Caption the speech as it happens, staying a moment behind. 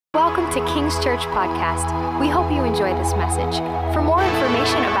Welcome to King's Church Podcast. We hope you enjoy this message. For more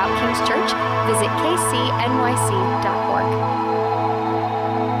information about King's Church, visit kcnyc.org.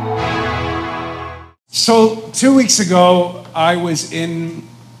 So 2 weeks ago, I was in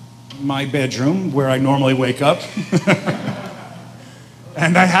my bedroom where I normally wake up.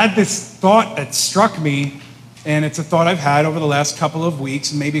 And I had this thought that struck me, and it's a thought I've had over the last couple of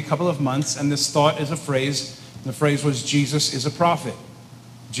weeks, maybe a couple of months, and this thought is a phrase. The phrase was, Jesus is a prophet.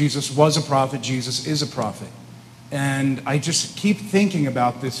 Jesus was a prophet, Jesus is a prophet. And I just keep thinking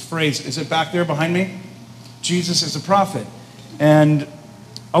about this phrase. Is it back there behind me? Jesus is a prophet. And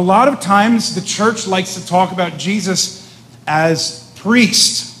a lot of times the church likes to talk about Jesus as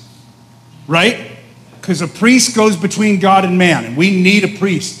priest, right? Because a priest goes between God and man, and we need a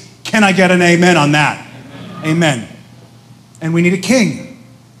priest. Can I get an amen on that? Amen. And we need a king,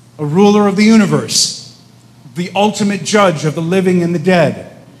 a ruler of the universe, the ultimate judge of the living and the dead.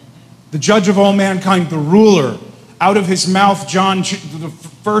 The judge of all mankind, the ruler. Out of his mouth, John, the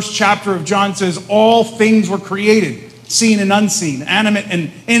first chapter of John says, all things were created, seen and unseen, animate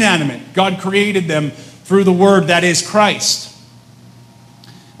and inanimate. God created them through the word that is Christ.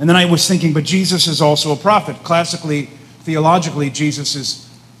 And then I was thinking, but Jesus is also a prophet. Classically, theologically, Jesus is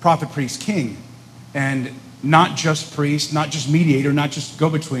prophet, priest, king. And not just priest, not just mediator, not just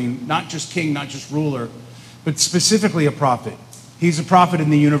go-between, not just king, not just ruler, but specifically a prophet. He's a prophet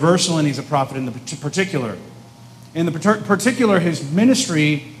in the universal, and he's a prophet in the particular. In the particular, his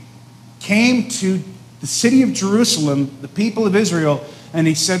ministry came to the city of Jerusalem, the people of Israel, and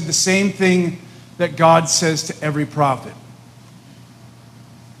he said the same thing that God says to every prophet.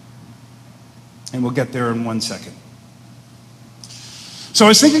 And we'll get there in 1 second. So I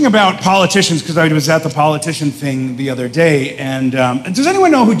was thinking about politicians because I was at the politician thing the other day, and does anyone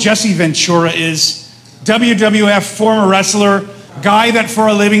know who Jesse Ventura is? WWF former wrestler. Guy that for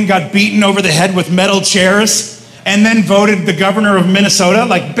a living got beaten over the head with metal chairs and then voted the governor of Minnesota.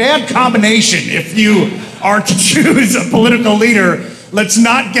 Like, bad combination if you are to choose a political leader. Let's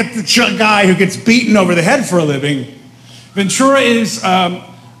not get the guy who gets beaten over the head for a living. Ventura is a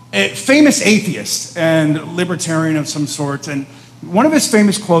famous atheist and libertarian of some sort. And one of his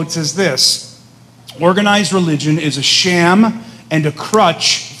famous quotes is this: organized religion is a sham and a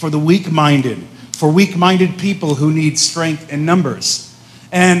crutch for the weak-minded. For weak-minded people who need strength in numbers.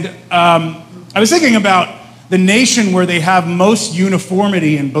 And I was thinking about the nation where they have most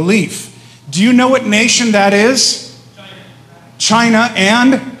uniformity in belief. Do you know what nation that is? China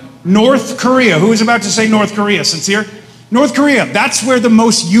and North Korea. Who is about to say North Korea? Sincere? North Korea. That's where the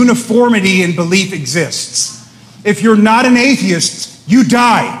most uniformity in belief exists. If you're not an atheist, you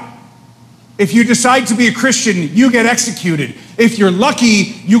die. If you decide to be a Christian, you get executed. If you're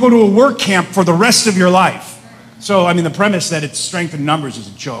lucky, you go to a work camp for the rest of your life. So, I mean, the premise that it's strength in numbers is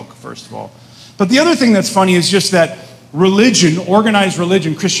a joke, first of all. But the other thing that's funny is just that religion, organized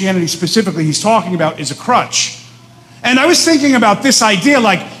religion, Christianity specifically, he's talking about is a crutch. And I was thinking about this idea,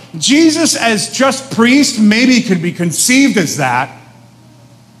 like Jesus as just priest maybe could be conceived as that,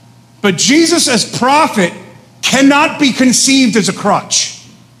 but Jesus as prophet cannot be conceived as a crutch.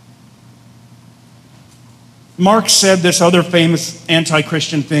 Marx said this other famous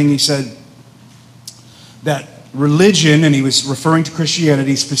anti-Christian thing. He said that religion, and he was referring to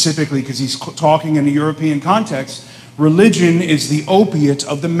Christianity specifically because he's talking in a European context, religion is the opiate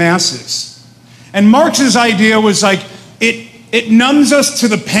of the masses. And Marx's idea was like, it numbs us to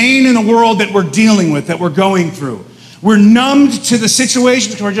the pain in the world that we're dealing with, that we're going through. We're numbed to the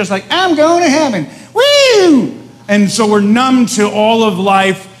situations where we're just like, I'm going to heaven, woo! And so we're numb to all of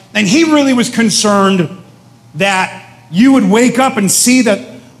life. And he really was concerned that you would wake up and see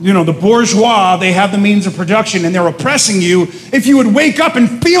that, you know, the bourgeois, they have the means of production and they're oppressing you. If you would wake up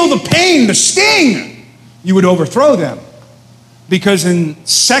and feel the pain, the sting, you would overthrow them. Because in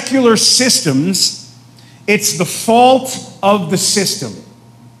secular systems, it's the fault of the system.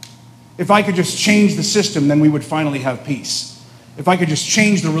 If I could just change the system, then we would finally have peace. If I could just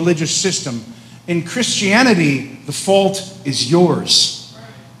change the religious system. In Christianity, the fault is yours.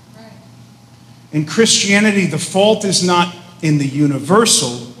 In Christianity, the fault is not in the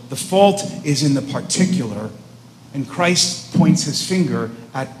universal, the fault is in the particular. And Christ points his finger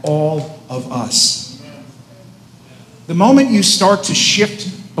at all of us. The moment you start to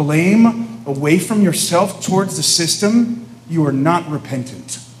shift blame away from yourself towards the system, you are not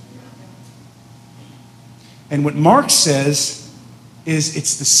repentant. And what Marx says is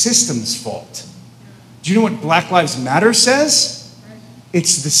it's the system's fault. Do you know what Black Lives Matter says?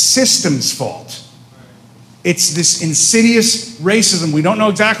 It's the system's fault. It's this insidious racism. We don't know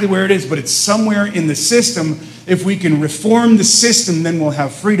exactly where it is, but it's somewhere in the system if we can reform the system, then we'll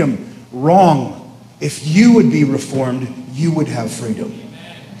have freedom. Wrong. If you would be reformed, you would have freedom.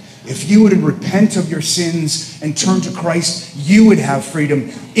 If you would repent of your sins and turn to Christ, you would have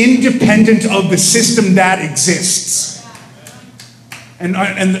freedom, independent of the system that exists. And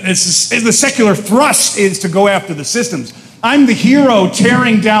the secular thrust is to go after the systems. I'm the hero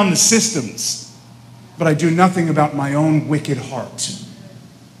tearing down the systems, but I do nothing about my own wicked heart.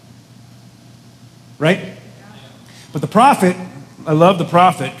 Right? But the prophet, I love the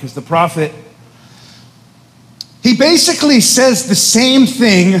prophet, because the prophet, he basically says the same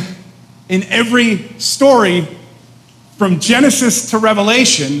thing in every story from Genesis to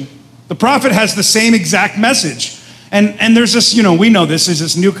Revelation. The prophet has the same exact message. And there's this, we know this, is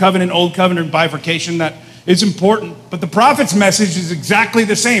this new covenant, old covenant bifurcation that is important. But the prophet's message is exactly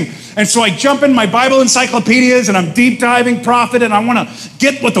the same. And so I jump in my Bible encyclopedias and I'm deep diving prophet and I want to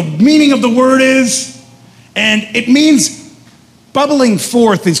get what the meaning of the word is. And it means bubbling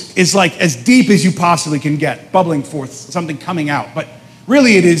forth is like as deep as you possibly can get. Bubbling forth, something coming out. But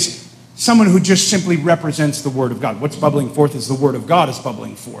really it is someone who just simply represents the word of God. What's bubbling forth is the word of God is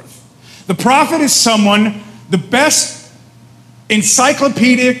bubbling forth. The prophet is someone, the best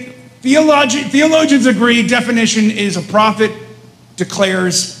encyclopedic, theologians agree, definition is a prophet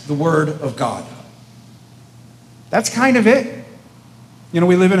declares the word of God. That's kind of it. We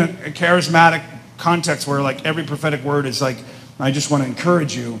live in a charismatic context where like every prophetic word is like, I just want to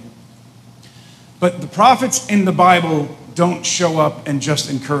encourage you. But the prophets in the Bible don't show up and just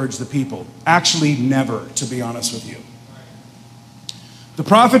encourage the people. Actually, never, to be honest with you. The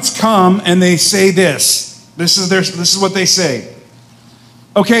prophets come and they say this. This is what they say.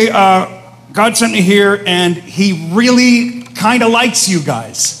 Okay, God sent me here and he really kind of likes you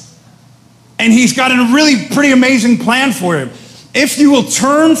guys. And he's got a really pretty amazing plan for you. If you will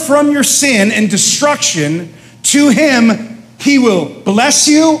turn from your sin and destruction to him, he will bless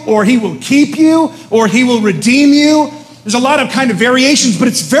you, or he will keep you, or he will redeem you. There's a lot of kind of variations, but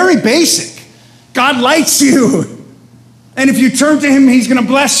it's very basic. God likes you. And if you turn to him, he's going to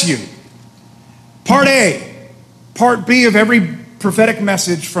bless you. Part A. Part B of every prophetic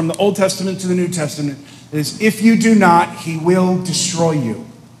message from the Old Testament to the New Testament is, if you do not, he will destroy you.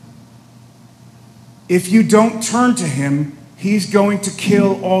 If you don't turn to him, he's going to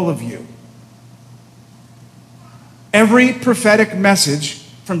kill all of you. Every prophetic message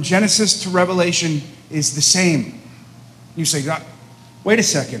from Genesis to Revelation is the same. You say, God, wait a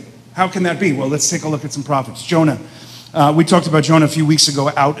second. How can that be? Well, let's take a look at some prophets. Jonah. We talked about Jonah a few weeks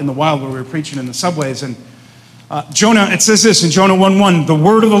ago out in the wild where we were preaching in the subways. And Jonah, it says this in Jonah 1:1, the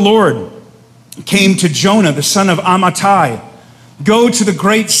word of the Lord came to Jonah, the son of Amittai. Go to the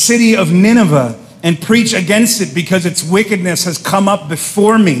great city of Nineveh and preach against it, because its wickedness has come up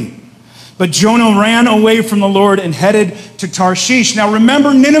before me. But Jonah ran away from the Lord and headed to Tarshish. Now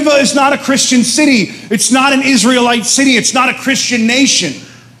remember, Nineveh is not a Christian city. It's not an Israelite city. It's not a Christian nation.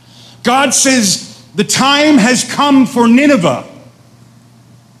 God says the time has come for Nineveh.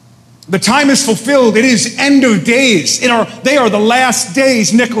 The time is fulfilled. It is end of days. They are the last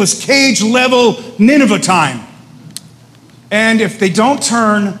days, Nicolas Cage level Nineveh time. And if they don't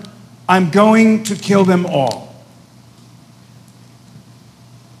turn, I'm going to kill them all.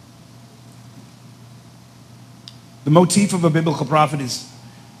 The motif of a biblical prophet is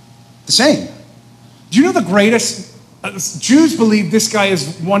the same. Do you know the greatest? Jews believe this guy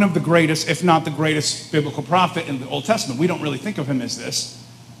is one of the greatest, if not the greatest biblical prophet in the Old Testament. We don't really think of him as this.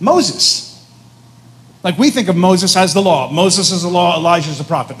 Moses. Like we think of Moses as the law. Moses is the law, Elijah is a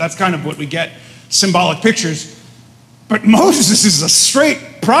prophet. That's kind of what we get, symbolic pictures. But Moses is a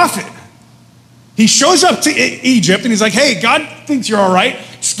straight prophet. He shows up to Egypt and he's like, hey, God thinks you're all right.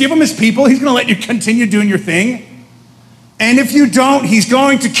 Just give him his people. He's going to let you continue doing your thing. And if you don't, he's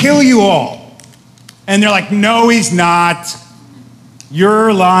going to kill you all. And they're like, no, he's not.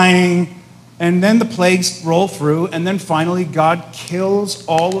 You're lying. And then the plagues roll through. And then finally, God kills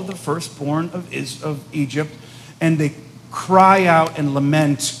all of the firstborn of Egypt. And they cry out and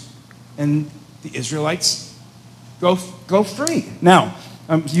lament. And the Israelites go free. Now,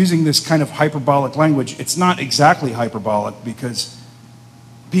 I'm using this kind of hyperbolic language. It's not exactly hyperbolic because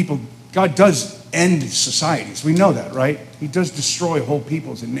God does end societies. We know that, right? He does destroy whole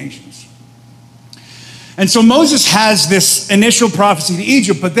peoples and nations. And so Moses has this initial prophecy to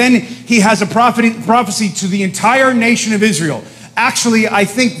Egypt, but then he has a prophecy to the entire nation of Israel. Actually, I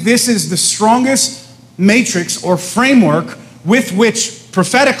think this is the strongest matrix or framework with which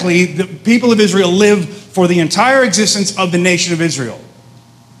prophetically the people of Israel live for the entire existence of the nation of Israel.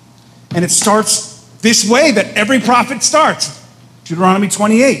 And it starts this way that every prophet starts. Deuteronomy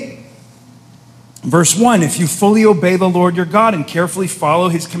 28. Verse 1, if you fully obey the Lord your God and carefully follow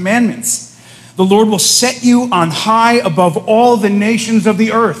his commandments, the Lord will set you on high above all the nations of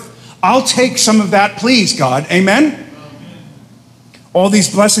the earth. I'll take some of that, please, God. Amen? All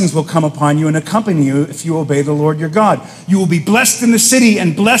these blessings will come upon you and accompany you if you obey the Lord your God. You will be blessed in the city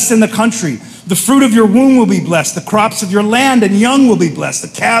and blessed in the country. The fruit of your womb will be blessed. The crops of your land and young will be blessed.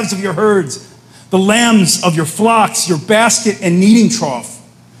 The calves of your herds, the lambs of your flocks, your basket and kneading trough.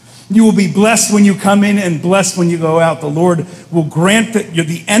 You will be blessed when you come in and blessed when you go out. The Lord will grant that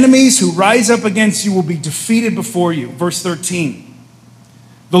the enemies who rise up against you will be defeated before you. Verse 13.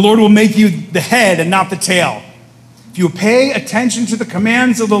 The Lord will make you the head and not the tail. If you pay attention to the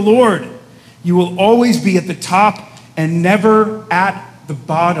commands of the Lord, you will always be at the top and never at the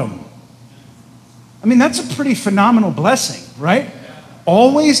bottom. I mean, that's a pretty phenomenal blessing, right?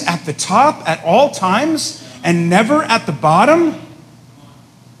 Always at the top at all times and never at the bottom.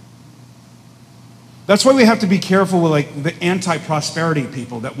 That's why we have to be careful with like the anti-prosperity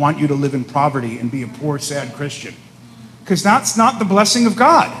people that want you to live in poverty and be a poor, sad Christian. Because that's not the blessing of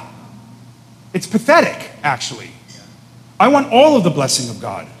God. It's pathetic, actually. I want all of the blessing of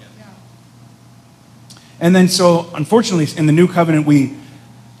God. And then so, unfortunately, in the new covenant, we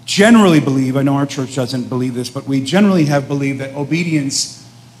generally believe, I know our church doesn't believe this, but we generally have believed that obedience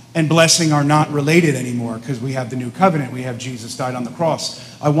and blessing are not related anymore because we have the new covenant. We have Jesus died on the cross.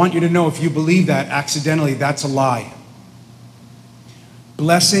 I want you to know if you believe that accidentally, that's a lie.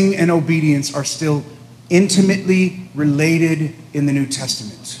 Blessing and obedience are still intimately related in the New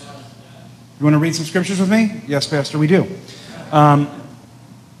Testament. You want to read some scriptures with me? Yes, Pastor, we do.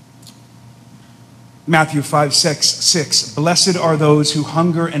 Matthew 5:6. Blessed are those who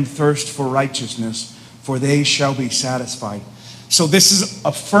hunger and thirst for righteousness, for they shall be satisfied. So this is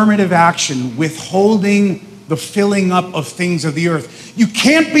affirmative action, withholding the filling up of things of the earth. You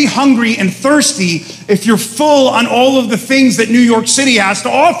can't be hungry and thirsty if you're full on all of the things that New York City has to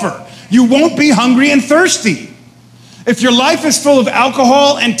offer. You won't be hungry and thirsty. If your life is full of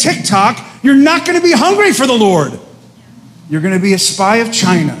alcohol and TikTok, you're not going to be hungry for the Lord. You're going to be a spy of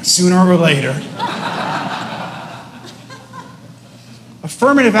China sooner or later.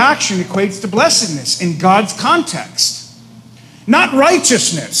 Affirmative action equates to blessedness in God's context. Not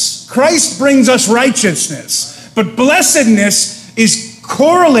righteousness. Christ brings us righteousness. But blessedness is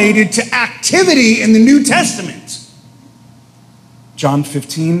correlated to activity in the New Testament. John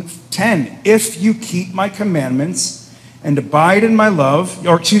 15:10. If you keep my commandments and abide in my love,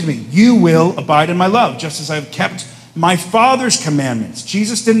 you will abide in my love, just as I have kept my Father's commandments.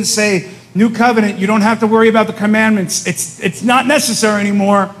 Jesus didn't say, new covenant, you don't have to worry about the commandments. It's not necessary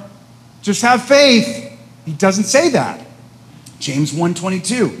anymore. Just have faith. He doesn't say that. James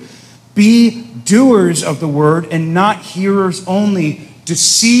 1:22. Be doers of the word and not hearers only,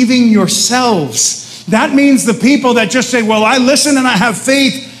 deceiving yourselves. That means the people that just say, well, I listen and I have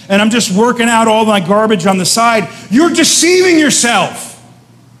faith and I'm just working out all my garbage on the side. You're deceiving yourself.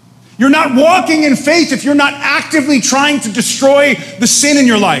 You're not walking in faith if you're not actively trying to destroy the sin in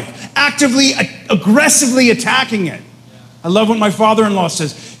your life, actively, aggressively attacking it. I love what my father-in-law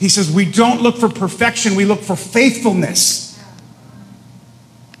says. He says, we don't look for perfection, we look for faithfulness.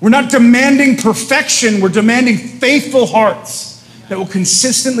 We're not demanding perfection, we're demanding faithful hearts that will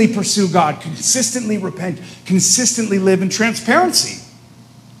consistently pursue God, consistently repent, consistently live in transparency.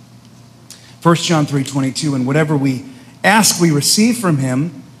 1 John 3:22, and whatever we ask, we receive from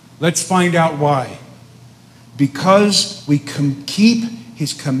him. Let's find out why. Because we keep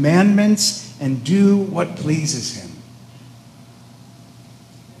his commandments and do what pleases him.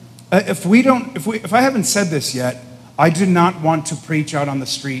 If I haven't said this yet, I do not want to preach out on the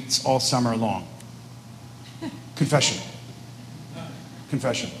streets all summer long. Confession.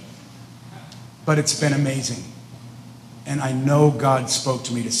 But it's been amazing. And I know God spoke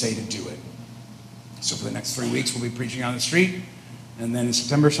to me to say to do it. So for the next 3 weeks, we'll be preaching on the street. And then in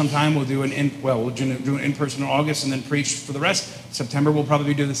September sometime, we'll do an in-person in August and then preach for the rest. September, we'll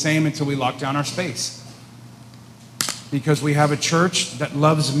probably do the same until we lock down our space. Because we have a church that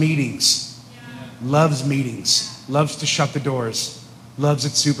loves meetings. Loves meetings. Loves to shut the doors. Loves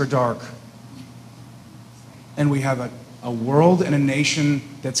it super dark. And we have a world and a nation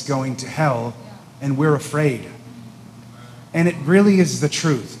that's going to hell, and we're afraid. And it really is the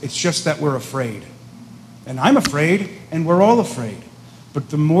truth. It's just that we're afraid. And I'm afraid, and we're all afraid.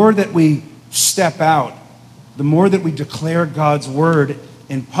 But the more that we step out, the more that we declare God's word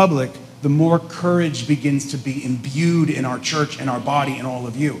in public, the more courage begins to be imbued in our church and our body and all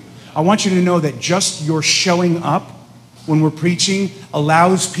of you. I want you to know that just your showing up when we're preaching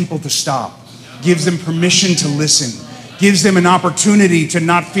allows people to stop, gives them permission to listen, gives them an opportunity to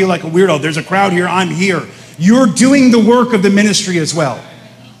not feel like a weirdo. There's a crowd here, I'm here. You're doing the work of the ministry as well.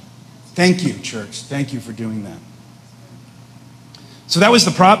 Thank you, church. Thank you for doing that. So that was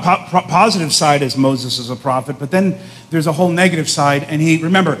the positive side as Moses is a prophet, but then there's a whole negative side, and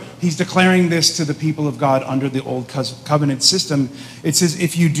remember, he's declaring this to the people of God under the old covenant system. It says,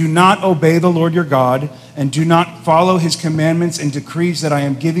 if you do not obey the Lord your God and do not follow his commandments and decrees that I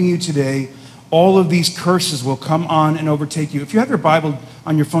am giving you today, all of these curses will come on and overtake you. If you have your Bible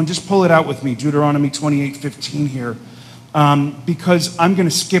on your phone, just pull it out with me, Deuteronomy 28:15 here, because I'm going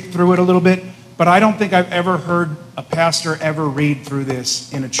to skip through it a little bit. But I don't think I've ever heard a pastor ever read through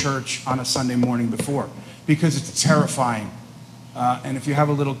this in a church on a Sunday morning before, because it's terrifying. And if you have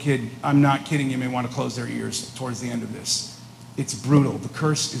a little kid, I'm not kidding, you may want to close their ears towards the end of this. It's brutal. The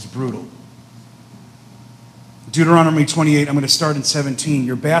curse is brutal. Deuteronomy 28, I'm going to start in 17.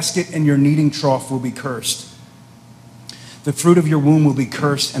 Your basket and your kneading trough will be cursed. The fruit of your womb will be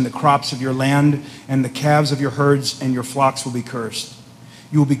cursed, and the crops of your land and the calves of your herds and your flocks will be cursed.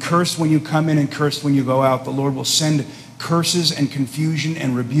 You will be cursed when you come in and cursed when you go out. The Lord will send curses and confusion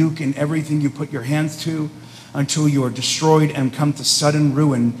and rebuke in everything you put your hands to until you are destroyed and come to sudden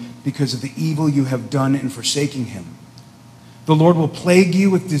ruin because of the evil you have done in forsaking him. The Lord will plague you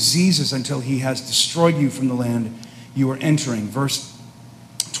with diseases until he has destroyed you from the land you are entering. Verse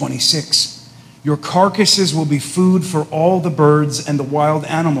 26. Your carcasses will be food for all the birds and the wild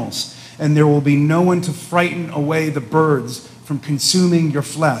animals, and there will be no one to frighten away the birds from consuming your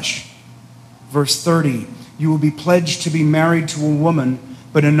flesh. Verse 30, you will be pledged to be married to a woman,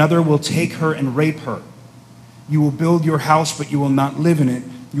 but another will take her and rape her. You will build your house, but you will not live in it.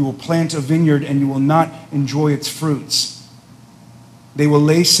 You will plant a vineyard, and you will not enjoy its fruits. They will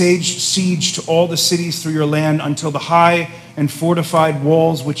lay siege to all the cities through your land until the high and fortified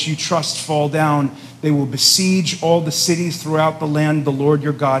walls which you trust fall down. They will besiege all the cities throughout the land the Lord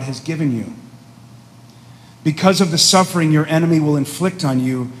your God has given you. Because of the suffering your enemy will inflict on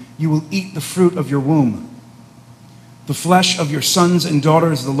you, you will eat the fruit of your womb, the flesh of your sons and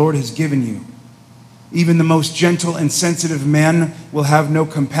daughters the Lord has given you. Even the most gentle and sensitive man will have no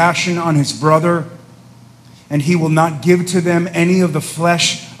compassion on his brother, and he will not give to them any of the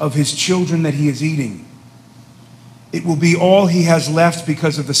flesh of his children that he is eating. It will be all he has left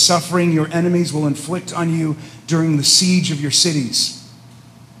because of the suffering your enemies will inflict on you during the siege of your cities.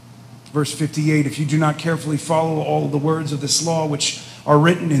 Verse 58, if you do not carefully follow all the words of this law which are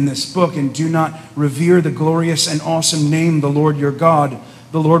written in this book and do not revere the glorious and awesome name, the Lord your God,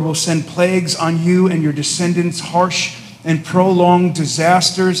 the Lord will send plagues on you and your descendants, harsh and prolonged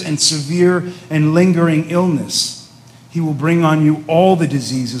disasters and severe and lingering illness. He will bring on you all the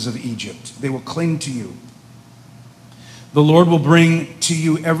diseases of Egypt. They will cling to you. The Lord will bring to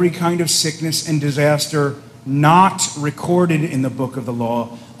you every kind of sickness and disaster not recorded in the book of the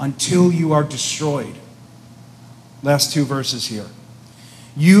law until you are destroyed. Last two verses here.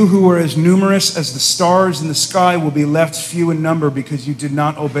 You who are as numerous as the stars in the sky will be left few in number because you did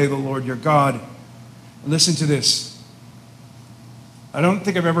not obey the Lord your God. Listen to this. I don't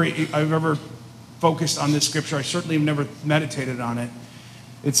think I've ever focused on this scripture. I certainly have never meditated on it.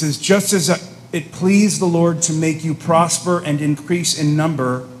 It says, just as it pleased the Lord to make you prosper and increase in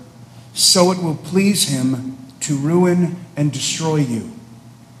number, so it will please him to ruin and destroy you.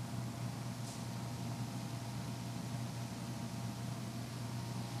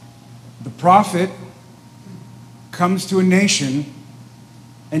 The prophet comes to a nation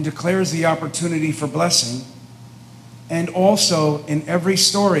and declares the opportunity for blessing. And also, in every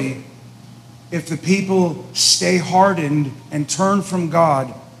story, if the people stay hardened and turn from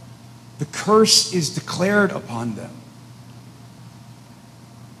God, the curse is declared upon them.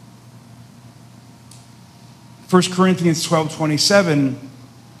 1 Corinthians 12:27,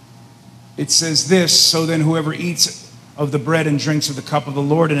 it says this, so then whoever eats of the bread and drinks of the cup of the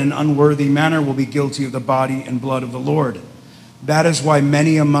Lord in an unworthy manner will be guilty of the body and blood of the Lord. That is why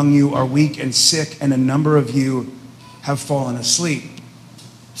many among you are weak and sick, and a number of you have fallen asleep.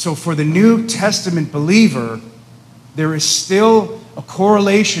 So for the New Testament believer, there is still a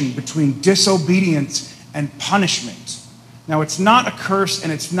correlation between disobedience and punishment. Now, it's not a curse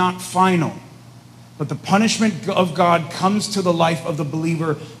and it's not final, but the punishment of God comes to the life of the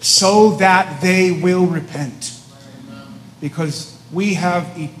believer so that they will repent. Because we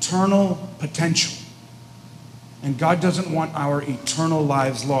have eternal potential. And God doesn't want our eternal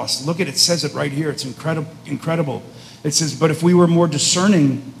lives lost. Look at it, says it right here. It's incredible. It says, but if we were more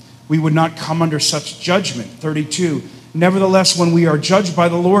discerning, we would not come under such judgment. 32. Nevertheless, when we are judged by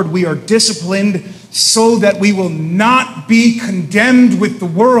the Lord, we are disciplined so that we will not be condemned with the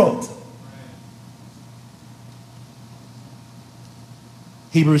world.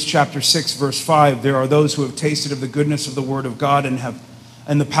 Hebrews chapter 6, verse 5, there are those who have tasted of the goodness of the word of God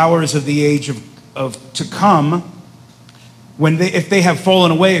and the powers of the age of to come, if they have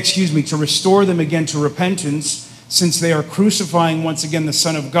fallen away, to restore them again to repentance, since they are crucifying once again the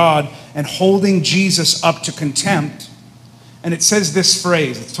Son of God and holding Jesus up to contempt. And it says this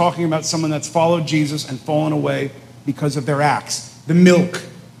phrase, it's talking about someone that's followed Jesus and fallen away because of their acts. The milk.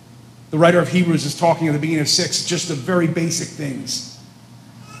 The writer of Hebrews is talking at the beginning of 6, just the very basic things.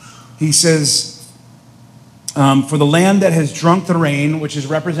 He says, for the land that has drunk the rain, which is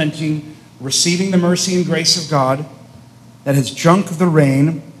representing receiving the mercy and grace of God, that has drunk the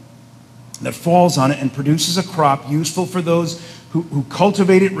rain that falls on it and produces a crop useful for those who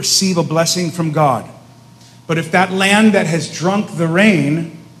cultivate it, receive a blessing from God. But if that land that has drunk the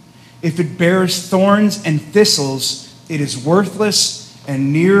rain, if it bears thorns and thistles, it is worthless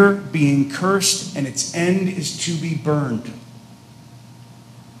and near being cursed, and its end is to be burned.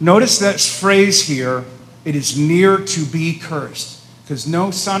 Notice that phrase here, it is near to be cursed, because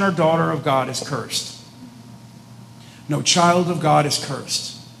no son or daughter of God is cursed. No child of God is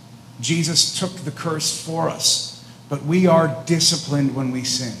cursed. Jesus took the curse for us, but we are disciplined when we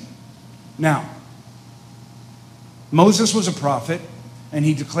sin. Now, Moses was a prophet, and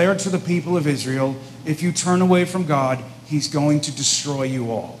he declared to the people of Israel, if you turn away from God, he's going to destroy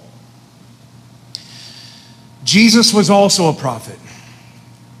you all. Jesus was also a prophet,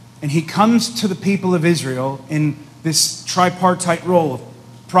 and he comes to the people of Israel in this tripartite role of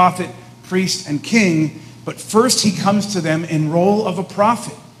prophet, priest, and king, but first he comes to them in role of a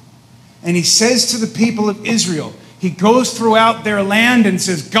prophet. And he says to the people of Israel, he goes throughout their land and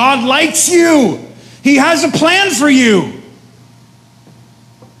says, God likes you. He has a plan for you.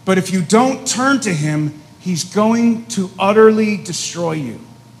 But if you don't turn to him, he's going to utterly destroy you.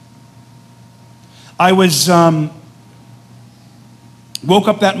 I woke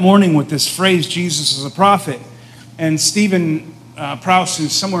up that morning with this phrase, Jesus is a prophet. And Stephen Prowse,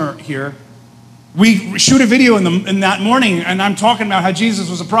 who's somewhere here, we shoot a video in that morning, and I'm talking about how Jesus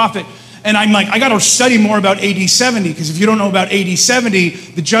was a prophet. And I'm like, I got to study more about AD 70, because if you don't know about AD 70,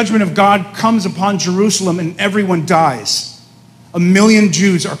 the judgment of God comes upon Jerusalem and everyone dies. 1 million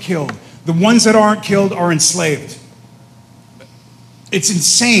Jews are killed. The ones that aren't killed are enslaved. It's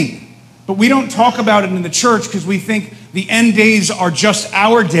insane. But we don't talk about it in the church because we think the end days are just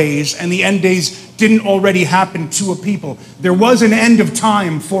our days, and the end days didn't already happen to a people. There was an end of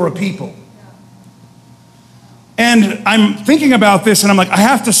time for a people. And I'm thinking about this, and I'm like, I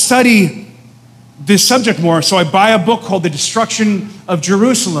have to study this subject more. So I buy a book called The Destruction of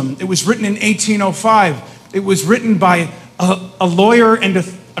Jerusalem. It was written in 1805. It was written by a lawyer and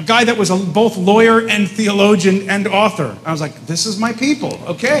a guy that was both lawyer and theologian and author. I was like, this is my people,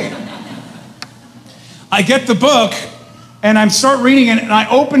 okay. I get the book, and I start reading it, and I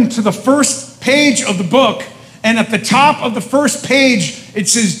open to the first page of the book, and at the top of the first page, it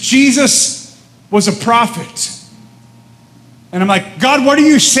says, Jesus was a prophet. And I'm like, God, what are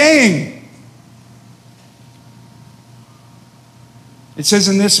you saying? It says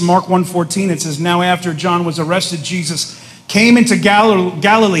in this, Mark 1:14, it says, now after John was arrested, Jesus came into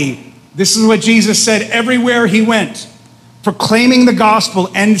Galilee. This is what Jesus said everywhere he went, proclaiming the gospel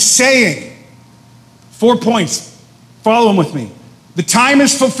and saying, 4 points, follow them with me. The time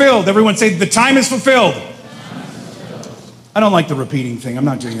is fulfilled. Everyone say, the time is fulfilled. I don't like the repeating thing. I'm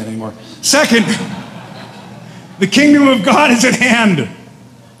not doing that anymore. Second, the kingdom of God is at hand.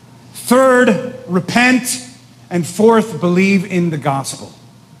 Third, repent. And fourth, believe in the gospel.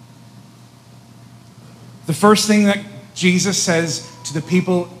 The first thing that Jesus says to the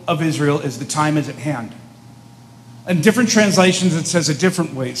people of Israel is the time is at hand. In different translations, it says a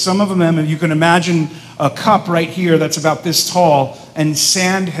different way. Some of them, you can imagine a cup right here that's about this tall, and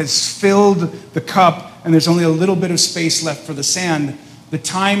sand has filled the cup, and there's only a little bit of space left for the sand. The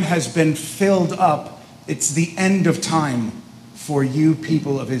time has been filled up. It's the end of time for you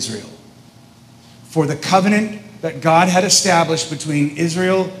people of Israel. For the covenant that God had established between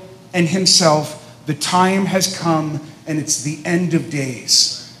Israel and himself, the time has come, and it's the end of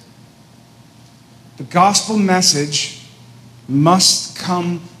days. The gospel message must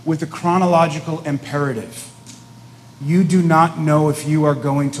come with a chronological imperative. You do not know if you are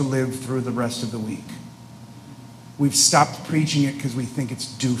going to live through the rest of the week. We've stopped preaching it because we think it's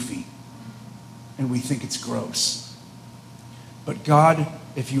doofy and we think it's gross. But God,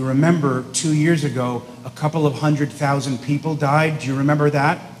 if you remember 2 years ago, a couple of 100,000 people died. Do you remember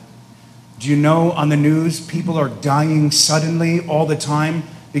that? Do you know on the news people are dying suddenly all the time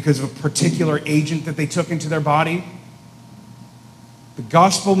because of a particular agent that they took into their body? The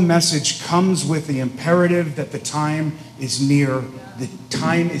gospel message comes with the imperative that the time is near. The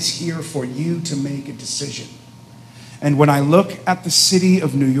time is here for you to make a decision. And when I look at the city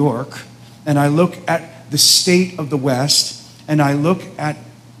of New York, and I look at the state of the West, and I look at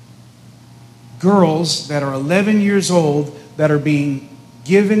girls that are 11 years old that are being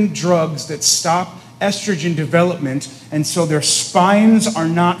given drugs that stop estrogen development, and so their spines are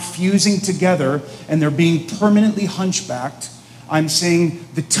not fusing together and they're being permanently hunchbacked, I'm saying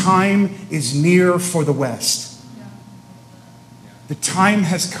the time is near for the West. The time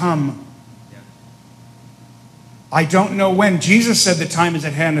has come. I don't know when. Jesus said the time is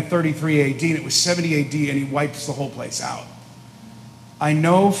at hand at 33 AD, and it was 70 AD, and he wipes the whole place out. I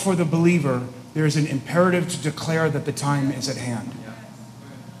know for the believer, there is an imperative to declare that the time is at hand.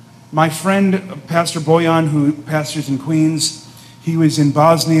 My friend, Pastor Boyan, who pastors in Queens, he was in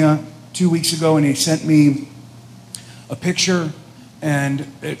Bosnia 2 weeks ago, and he sent me a picture, and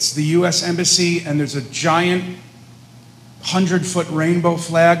it's the U.S. Embassy, and there's a giant 100-foot rainbow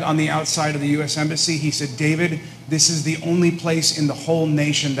flag on the outside of the U.S. Embassy. He said, David, this is the only place in the whole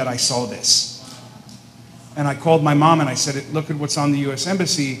nation that I saw this. And I called my mom and I said, look at what's on the U.S.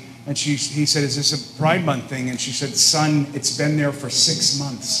 Embassy. And he said, is this a Pride Month thing? And she said, son, it's been there for 6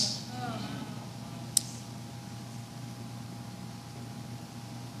 months.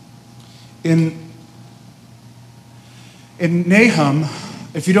 In Nahum,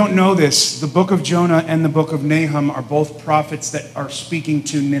 if you don't know this, the book of Jonah and the book of Nahum are both prophets that are speaking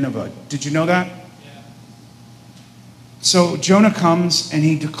to Nineveh. Did you know that? Yeah. So Jonah comes and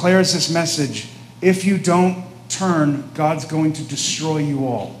he declares this message. If you don't turn, God's going to destroy you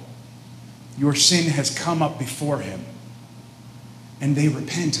all. Your sin has come up before him. And they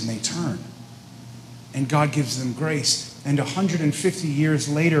repent and they turn. And God gives them grace. And 150 years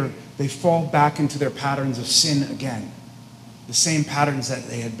later, they fall back into their patterns of sin again. The same patterns that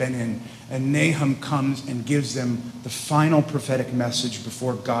they had been in. And Nahum comes and gives them the final prophetic message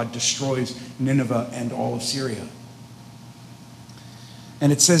before God destroys Nineveh and all of Syria.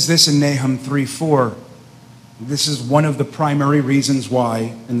 And it says this in Nahum 3:4. This is one of the primary reasons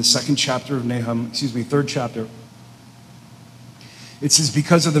why in the third chapter. It says,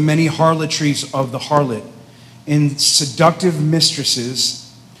 because of the many harlotries of the harlot and seductive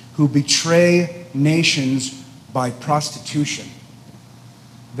mistresses who betray nations by prostitution,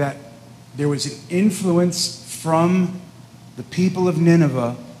 that there was an influence from the people of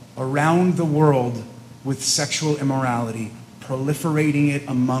Nineveh around the world with sexual immorality, proliferating it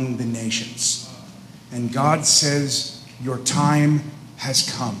among the nations. And God says, your time has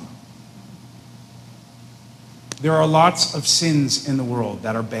come. There are lots of sins in the world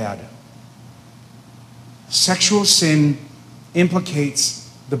that are bad. Sexual sin implicates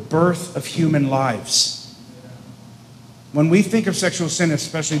the birth of human lives. When we think of sexual sin,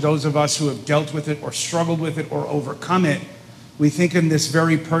 especially those of us who have dealt with it or struggled with it or overcome it, we think in this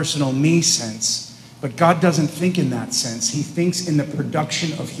very personal me sense. But God doesn't think in that sense. He thinks in the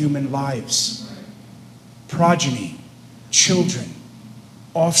production of human lives. Progeny, children,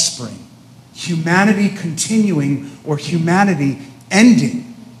 offspring, humanity continuing or humanity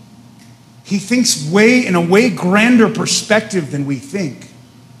ending. He thinks in a way grander perspective than we think.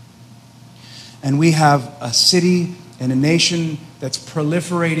 And we have a city and a nation that's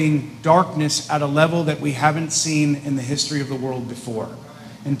proliferating darkness at a level that we haven't seen in the history of the world before.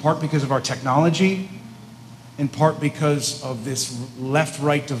 In part because of our technology, in part because of this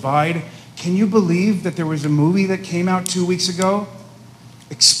left-right divide. Can you believe that there was a movie that came out 2 weeks ago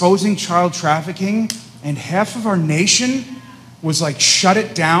exposing child trafficking, and half of our nation was like, shut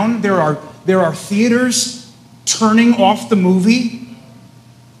it down? There are theaters turning off the movie.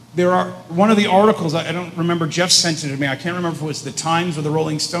 One of the articles, I don't remember, Jeff sent it to me. I can't remember if it was the Times or the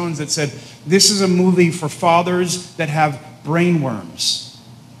Rolling Stones that said, this is a movie for fathers that have brainworms.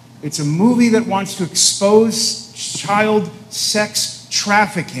 It's a movie that wants to expose child sex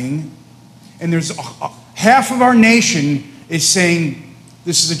trafficking, and there's half of our nation is saying,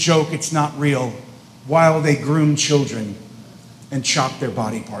 this is a joke, it's not real, while they groom children and chop their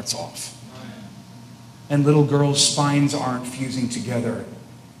body parts off. And little girls' spines aren't fusing together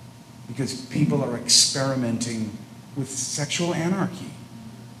because people are experimenting with sexual anarchy.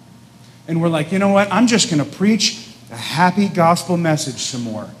 And we're like, you know what? I'm just going to preach a happy gospel message some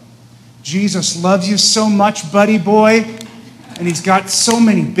more. Jesus loves you so much, buddy boy, and he's got so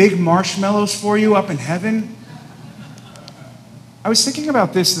many big marshmallows for you up in heaven. I was thinking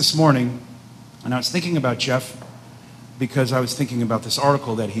about this morning, and I was thinking about Jeff because I was thinking about this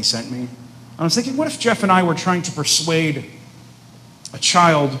article that he sent me. I was thinking, what if Jeff and I were trying to persuade a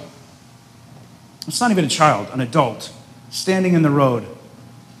child, it's not even a child, an adult, standing in the road,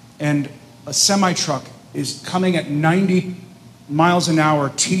 and a semi-truck is coming at 90 miles an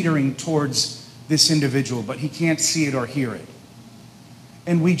hour, teetering towards this individual, but he can't see it or hear it.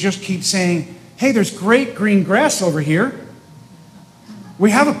 And we just keep saying, hey, there's great green grass over here.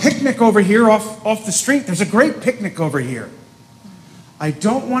 We have a picnic over here off the street. There's a great picnic over here. I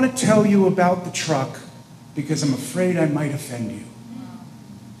don't want to tell you about the truck because I'm afraid I might offend you.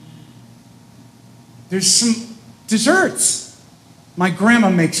 There's some desserts. My grandma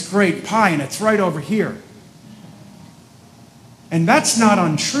makes great pie, and it's right over here. And that's not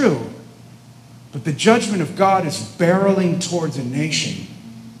untrue, but the judgment of God is barreling towards a nation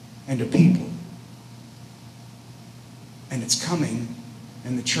and a people. And it's coming,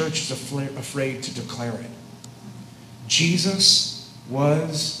 and the church is afraid to declare it. Jesus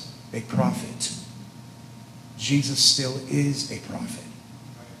was a prophet. Jesus still is a prophet.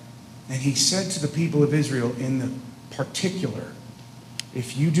 And he said to the people of Israel in the particular,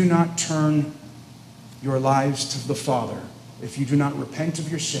 if you do not turn your lives to the Father, if you do not repent of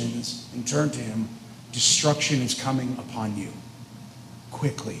your sins and turn to him, destruction is coming upon you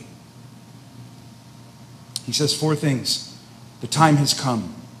quickly. He says 4 things. The time has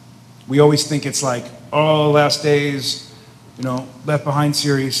come. We always think it's like, oh, last days, Left Behind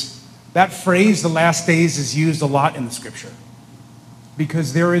series. That phrase, the last days, is used a lot in the scripture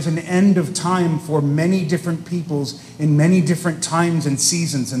because there is an end of time for many different peoples in many different times and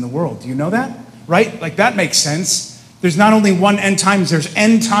seasons in the world. Do you know that? Right? Like that makes sense. There's not only one end times, there's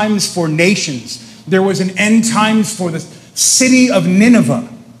end times for nations. There was an end times for the city of Nineveh.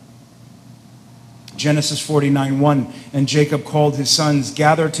 Genesis 49:1, and Jacob called his sons,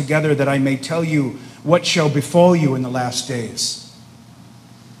 gather together that I may tell you what shall befall you in the last days.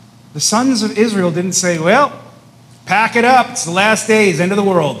 The sons of Israel didn't say, well, pack it up, it's the last days, end of the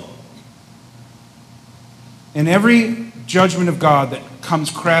world. In every judgment of God that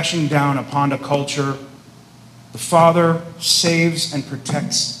comes crashing down upon a culture, the Father saves and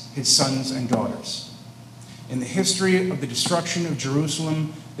protects his sons and daughters. In the history of the destruction of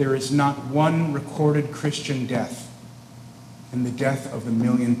Jerusalem, there is not one recorded Christian death in the death of the 1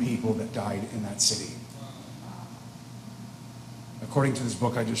 million people that died in that city. According to this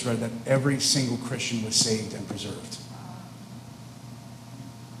book I just read, that every single Christian was saved and preserved.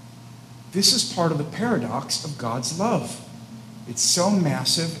 This is part of the paradox of God's love. It's so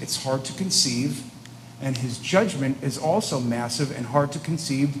massive, it's hard to conceive, and his judgment is also massive and hard to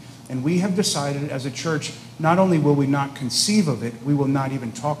conceive. And we have decided as a church, not only will we not conceive of it, we will not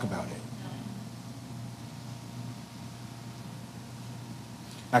even talk about it.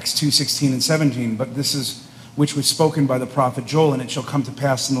 Acts 2:16 and 17, but this is which was spoken by the prophet Joel, and it shall come to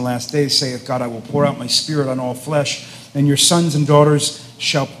pass in the last days, saith God, I will pour out my spirit on all flesh, and your sons and daughters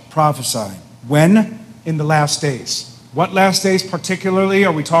shall prophesy. When? In the last days. What last days particularly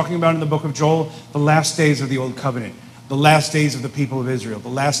are we talking about in the book of Joel? The last days of the old covenant. The last days of the people of Israel. The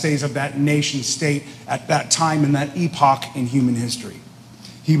last days of that nation state at that time in that epoch in human history.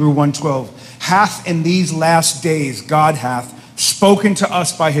 Hebrew 1:12. Hath in these last days God hath spoken to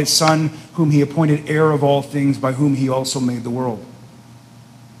us by his Son, whom he appointed heir of all things, by whom he also made the world.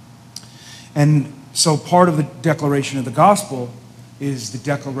 And so part of the declaration of the gospel is the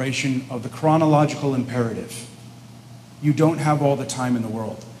declaration of the chronological imperative. You don't have all the time in the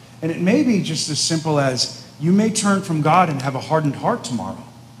world. And it may be just as simple as you may turn from God and have a hardened heart tomorrow.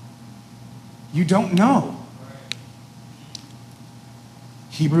 You don't know.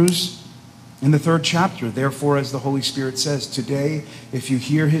 Hebrews in the 3rd chapter, therefore, as the Holy Spirit says, today, if you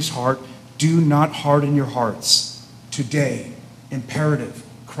hear his heart, do not harden your hearts. Today, imperative,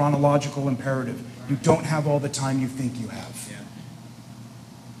 chronological imperative. You don't have all the time you think you have. Yeah.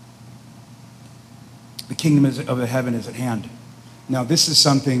 The kingdom of heaven is at hand. Now, this is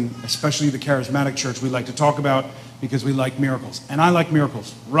something, especially the charismatic church, we like to talk about because we like miracles. And I like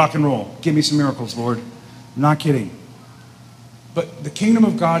miracles. Rock and roll. Give me some miracles, Lord. I'm not kidding. But the kingdom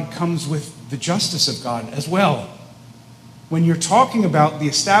of God comes with the justice of God as well. When you're talking about the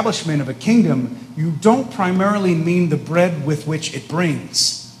establishment of a kingdom, you don't primarily mean the bread with which it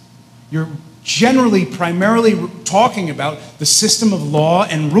brings. You're generally primarily talking about the system of law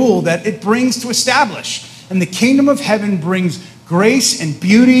and rule that it brings to establish. And the kingdom of heaven brings grace and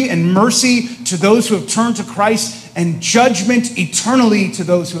beauty and mercy to those who have turned to Christ, and judgment eternally to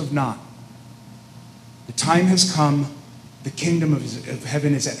those who have not. The time has come. The kingdom of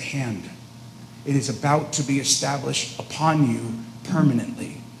heaven is at hand. It is about to be established upon you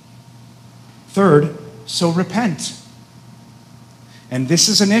permanently. Third, so repent. And this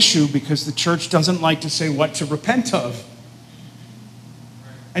is an issue because the church doesn't like to say what to repent of.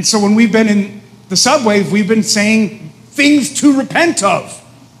 And so when we've been in the subway, we've been saying things to repent of.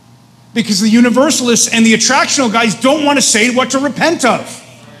 Because the universalists and the attractional guys don't want to say what to repent of.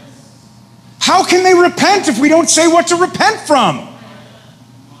 How can they repent if we don't say what to repent from?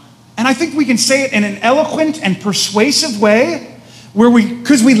 And I think we can say it in an eloquent and persuasive way,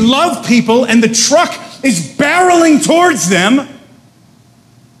 because we love people and the truck is barreling towards them,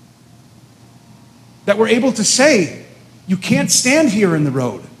 that we're able to say, you can't stand here in the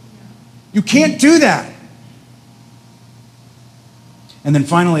road. You can't do that. And then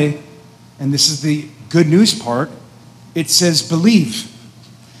finally, and this is the good news part, it says believe.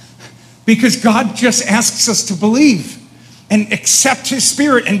 Because God just asks us to believe and accept his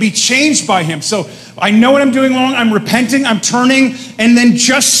Spirit and be changed by him. So I know what I'm doing wrong, I'm repenting, I'm turning, and then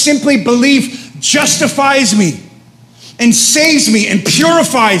just simply belief justifies me and saves me and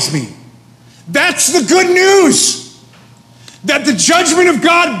purifies me. That's the good news. That the judgment of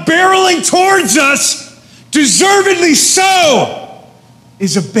God barreling towards us, deservedly so,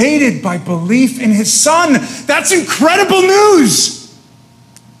 is abated by belief in his Son. That's incredible news.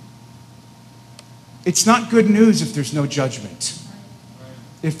 It's not good news if there's no judgment.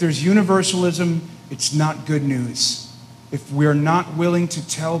 If there's universalism, it's not good news. If we're not willing to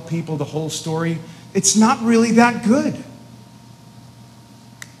tell people the whole story, it's not really that good.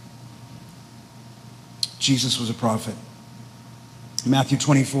 Jesus was a prophet. In Matthew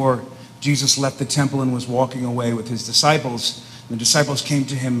 24, Jesus left the temple and was walking away with his disciples. The disciples came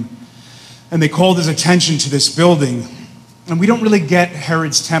to him and they called his attention to this building. And we don't really get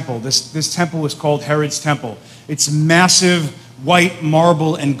Herod's temple. This temple was called Herod's temple. It's massive white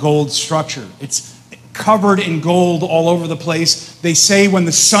marble and gold structure. It's covered in gold all over the place. They say when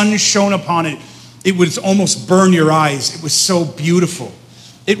the sun shone upon it, it would almost burn your eyes. It was so beautiful.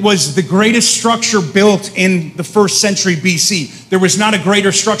 It was the greatest structure built in the 1st century BC. There was not a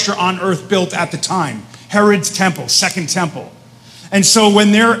greater structure on earth built at the time. Herod's temple, second temple. And so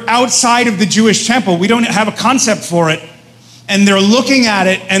when they're outside of the Jewish temple, we don't have a concept for it, and they're looking at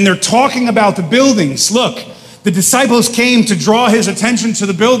it and they're talking about the buildings. Look, the disciples came to draw his attention to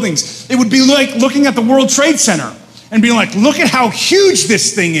the buildings. It would be like looking at the World Trade Center and being like, look at how huge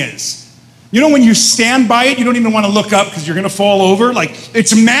this thing is. You know, when you stand by it, you don't even want to look up because you're going to fall over. Like,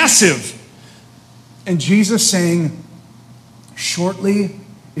 it's massive. And Jesus saying, shortly,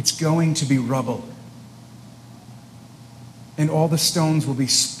 it's going to be rubble. And all the stones will be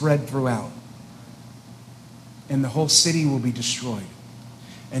spread throughout. And the whole city will be destroyed.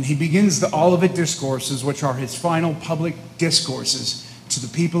 And he begins the Olivet Discourses, which are his final public discourses to the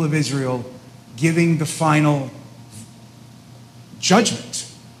people of Israel, giving the final judgment.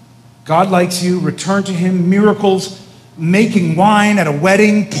 God likes you, return to him, miracles, making wine at a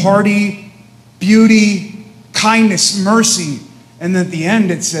wedding, party, beauty, kindness, mercy. And then at the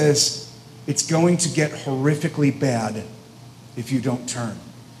end it says, it's going to get horrifically bad if you don't turn.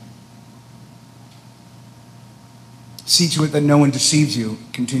 See to it that no one deceives you,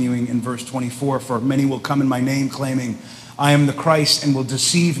 continuing in verse 24, for many will come in my name claiming, I am the Christ, and will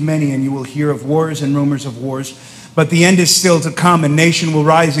deceive many, and you will hear of wars and rumors of wars. But the end is still to come, and nation will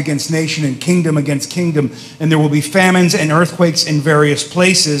rise against nation, and kingdom against kingdom, and there will be famines and earthquakes in various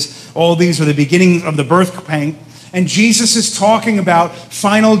places. All these are the beginning of the birth pang. And Jesus is talking about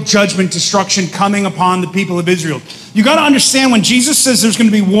final judgment, destruction coming upon the people of Israel. You got to understand, when Jesus says there's going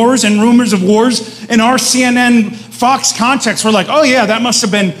to be wars and rumors of wars, in our CNN, Fox context, we're like, oh yeah, that must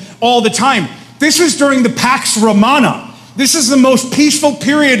have been all the time. This was during the Pax Romana. This is the most peaceful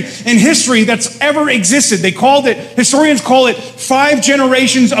period in history that's ever existed. They called it, historians call it 5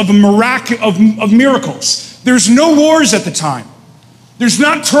 generations of miracles. There's no wars at the time. There's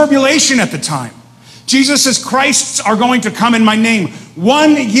not turbulation at the time. Jesus says, Christs are going to come in my name.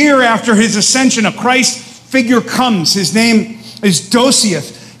 1 year after his ascension, a Christ figure comes. His name is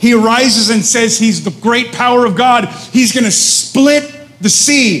Dosiath. He arises and says he's the great power of God. He's going to split the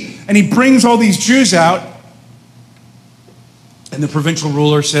sea. And he brings all these Jews out. And the provincial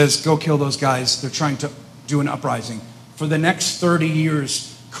ruler says, go kill those guys. They're trying to do an uprising. For the next 30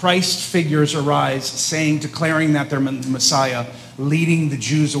 years, Christ figures arise, declaring that they're Messiah, leading the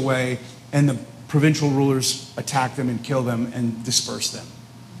Jews away, and the provincial rulers attack them and kill them and disperse them,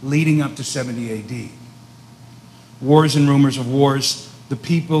 leading up to 70 AD. Wars and rumors of wars.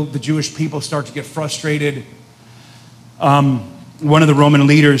 The Jewish people start to get frustrated. One of the Roman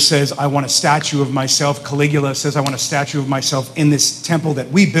leaders says, I want a statue of myself. Caligula says, I want a statue of myself in this temple that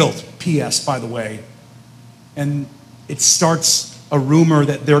we built. P.S., by the way. And it starts a rumor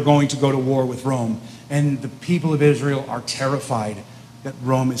that they're going to go to war with Rome. And the people of Israel are terrified that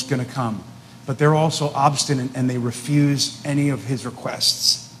Rome is going to come. But they're also obstinate and they refuse any of his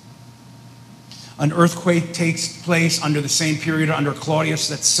requests. An earthquake takes place under the same period under Claudius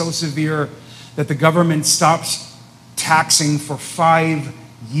that's so severe that the government stops taxing for 5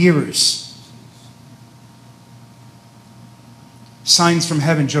 years. Signs from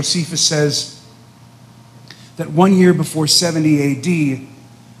heaven. Josephus says that 1 year before 70 AD,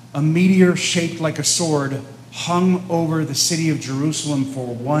 a meteor shaped like a sword hung over the city of Jerusalem for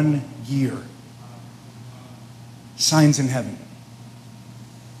 1 year. Signs in heaven.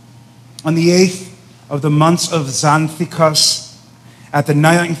 On the 8th of the months of Xanthicus, at the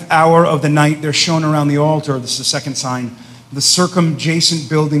 9th hour of the night, there shone around the altar, this is the second sign, the circumjacent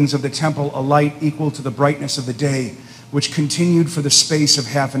buildings of the temple, a light equal to the brightness of the day, which continued for the space of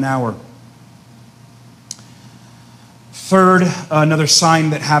half an hour. Third, another sign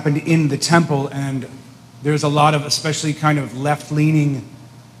that happened in the temple, and there's a lot of especially kind of left-leaning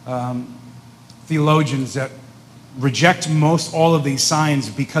theologians that reject most all of these signs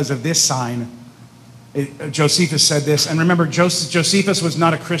because of this sign. Josephus said this, and remember, Josephus was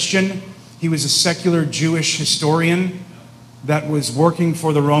not a Christian. He was a secular Jewish historian that was working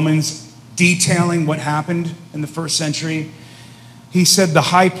for the Romans, detailing what happened in the first century. He said the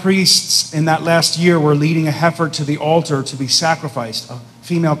high priests in that last year were leading a heifer to the altar to be sacrificed, a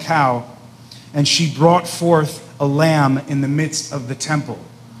female cow, and she brought forth a lamb in the midst of the temple.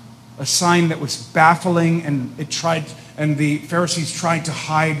 A sign that was baffling, and the Pharisees tried to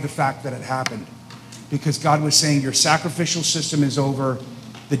hide the fact that it happened, because God was saying, your sacrificial system is over,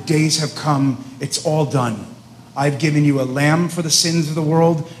 the days have come, it's all done. I've given you a lamb for the sins of the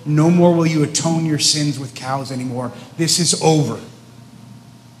world. No more will you atone your sins with cows anymore. This is over.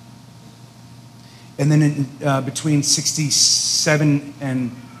 And then between 67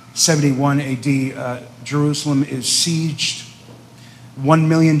 and 71 AD, Jerusalem is sieged. 1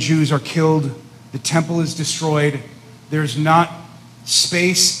 million Jews are killed. The temple is destroyed. There's not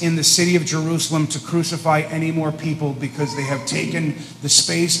space in the city of Jerusalem to crucify any more people because they have taken the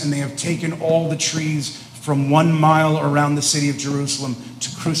space and they have taken all the trees from 1 mile around the city of Jerusalem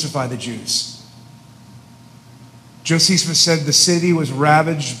to crucify the Jews. Josephus said the city was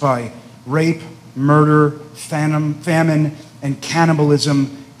ravaged by rape, murder, famine, and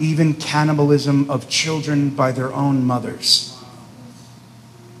cannibalism, even cannibalism of children by their own mothers.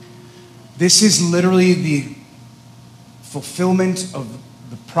 This is literally the fulfillment of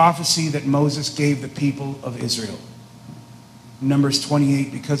the prophecy that Moses gave the people of Israel. Numbers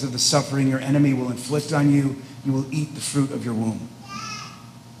 28, because of the suffering your enemy will inflict on you, you will eat the fruit of your womb.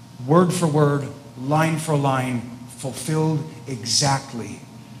 Word for word, line for line, fulfilled exactly.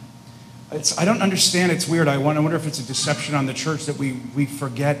 I don't understand, it's weird. I wonder if it's a deception on the church that we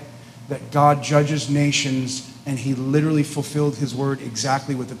forget that God judges nations and he literally fulfilled his word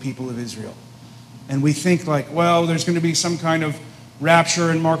exactly with the people of Israel. And we think like, well, there's going to be some kind of rapture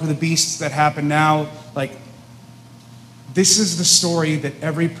and mark of the beasts that happen now. Like, this is the story that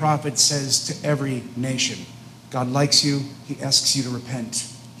every prophet says to every nation. God likes you. He asks you to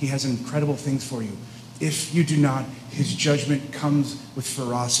repent. He has incredible things for you. If you do not, his judgment comes with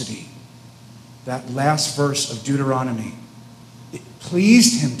ferocity. That last verse of Deuteronomy, it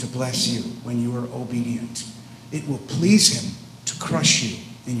pleased him to bless you when you were obedient. It will please him to crush you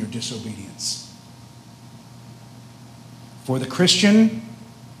in your disobedience. For the Christian,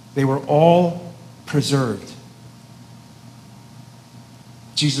 they were all preserved.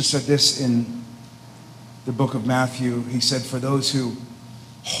 Jesus said this in the book of Matthew. He said, for those who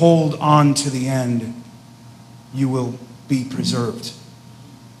hold on to the end, you will be preserved.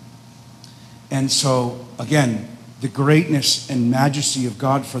 And so, again, the greatness and majesty of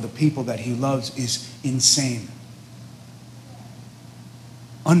God for the people that he loves is insane.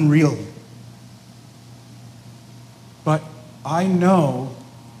 Unreal. But I know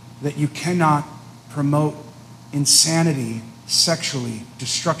that you cannot promote insanity sexually,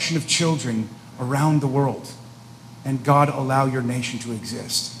 destruction of children around the world, and God allow your nation to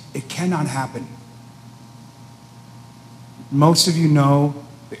exist. It cannot happen. Most of you know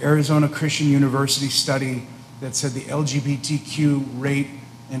the Arizona Christian University study that said the LGBTQ rate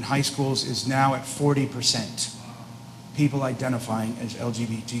in high schools is now at 40%. People identifying as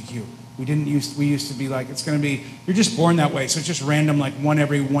LGBTQ. We used to be like, it's going to be, you're just born that way, so it's just random, like 1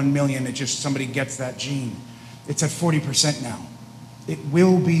 every 1 million, it just somebody gets that gene. It's at 40% now. It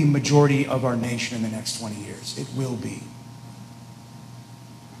will be majority of our nation in the next 20 years. It will be.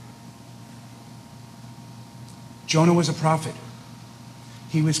 Jonah was a prophet.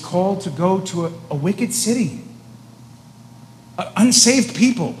 He was called to go to a wicked city. Unsaved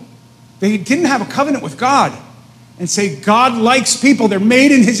people. They didn't have a covenant with God. And say, God likes people. They're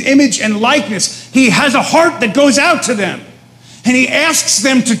made in his image and likeness. He has a heart that goes out to them. And he asks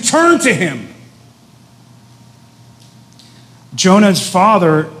them to turn to him. Jonah's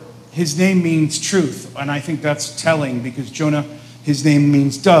father, his name means truth. And I think that's telling because Jonah, his name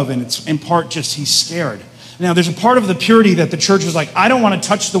means dove. And it's in part just he's scared. Now, there's a part of the purity that the church was like, I don't want to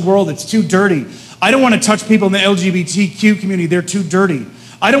touch the world. It's too dirty. I don't want to touch people in the LGBTQ community. They're too dirty.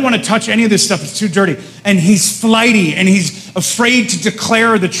 I don't want to touch any of this stuff. It's too dirty. And he's flighty and he's afraid to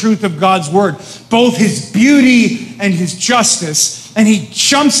declare the truth of God's word, both his beauty and his justice. And he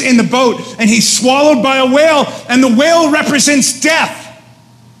jumps in the boat and he's swallowed by a whale, and the whale represents death.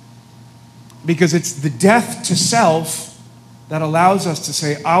 Because it's the death to self that allows us to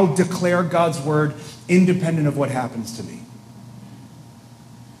say, I'll declare God's word independent of what happens to me.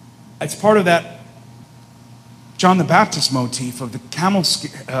 It's part of that John the Baptist motif of the camel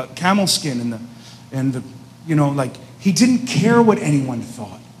skin and the like, he didn't care what anyone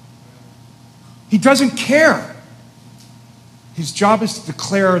thought. He doesn't care. His job is to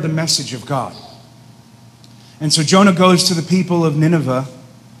declare the message of God. And so Jonah goes to the people of Nineveh,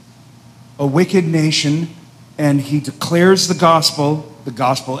 a wicked nation, and he declares the gospel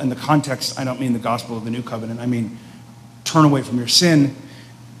in the context. I don't mean the gospel of the new covenant. I mean, turn away from your sin.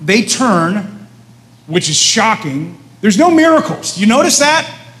 They turn, which is shocking. There's no miracles. You notice that?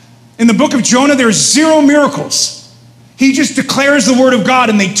 In the book of Jonah, there's 0 miracles. He just declares the word of God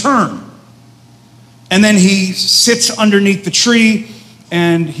and they turn. And then he sits underneath the tree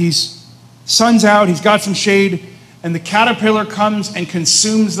and sun's out, he's got some shade, and the caterpillar comes and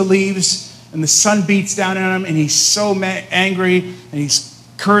consumes the leaves, and the sun beats down on him, and he's so angry, and he's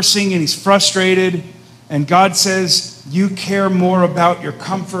cursing, and he's frustrated. And God says, you care more about your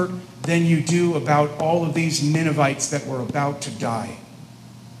comfort than you do about all of these Ninevites that were about to die.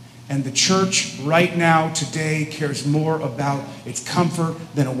 And the church right now, today, cares more about its comfort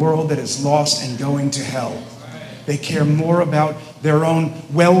than a world that is lost and going to hell. They care more about their own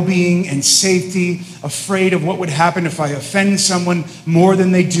well-being and safety, afraid of what would happen if I offend someone, more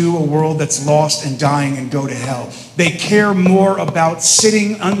than they do a world that's lost and dying and go to hell. They care more about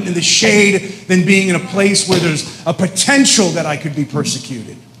sitting in the shade than being in a place where there's a potential that I could be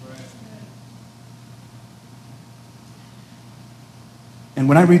persecuted. And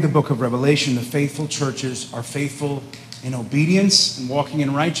when I read the book of Revelation, the faithful churches are faithful in obedience and walking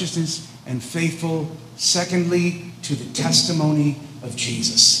in righteousness, and faithful, secondly, to the testimony of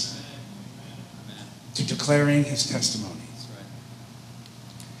Jesus, to declaring his testimony.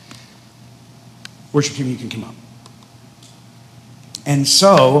 Worship team, you can come up. And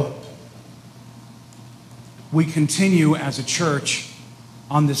so, we continue as a church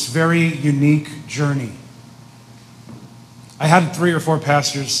on this very unique journey. I had 3 or 4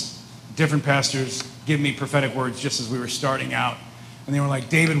 pastors, different pastors, give me prophetic words just as we were starting out. And they were like,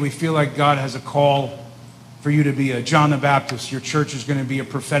 David, we feel like God has a call for you to be a John the Baptist. Your church is going to be a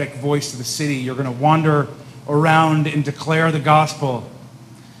prophetic voice to the city. You're going to wander around and declare the gospel.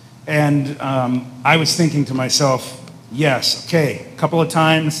 And I was thinking to myself, yes, okay, a couple of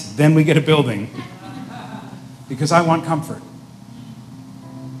times, then we get a building. Because I want comfort.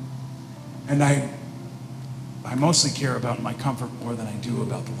 And I mostly care about my comfort more than I do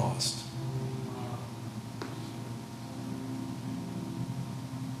about the lost.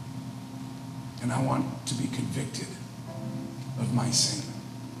 And I want to be convicted of my sin.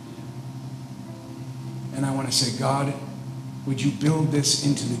 And I want to say, God, would you build this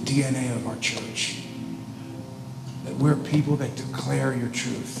into the DNA of our church? That we're people that declare your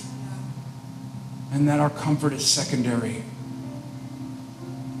truth. And that our comfort is secondary.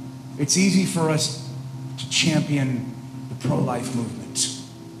 It's easy for us to champion the pro-life movement.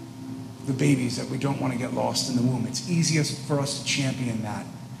 The babies that we don't want to get lost in the womb. It's easiest for us to champion that.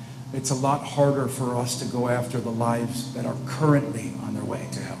 It's a lot harder for us to go after the lives that are currently on their way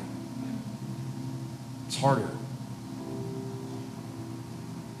to hell. It's harder.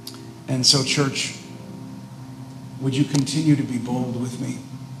 And so, church, would you continue to be bold with me?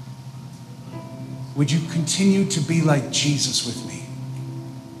 Would you continue to be like Jesus with me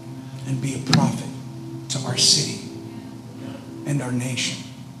and be a prophet to our city and our nation,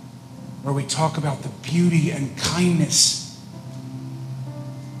 where we talk about the beauty and kindness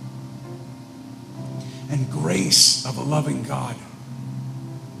and grace of a loving God.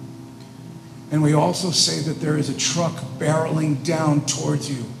 And we also say that there is a truck barreling down towards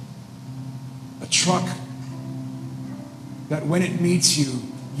you. A truck that when it meets you,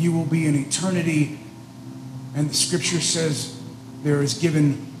 you will be in eternity. And the scripture says there is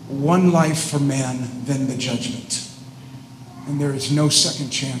given one life for man, then the judgment. And there is no second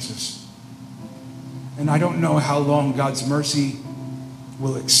chances. And I don't know how long God's mercy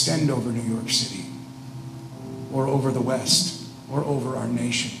will extend over New York City, or over the West, or over our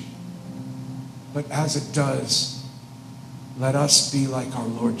nation. But as it does, Let us be like our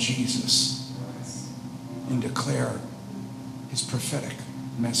Lord Jesus and declare his prophetic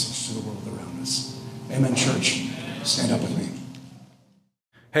message to the world around us. Amen, church. Stand up with me.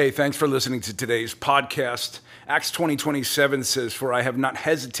 Hey, thanks for listening to today's podcast. Acts 20:27 says, "For I have not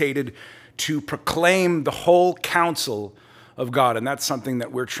hesitated to proclaim the whole counsel of God." And that's something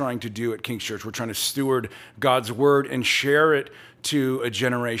that we're trying to do at King's Church. We're trying to steward God's word and share it to a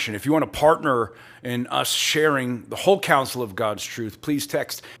generation. If you want to partner in us sharing the whole counsel of God's truth, please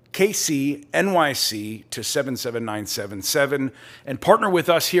text KCNYC to 77977 and partner with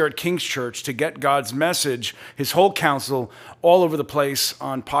us here at King's Church to get God's message, his whole counsel, all over the place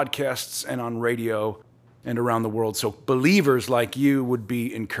on podcasts and on radio and around the world. So believers like you would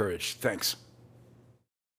be encouraged. Thanks.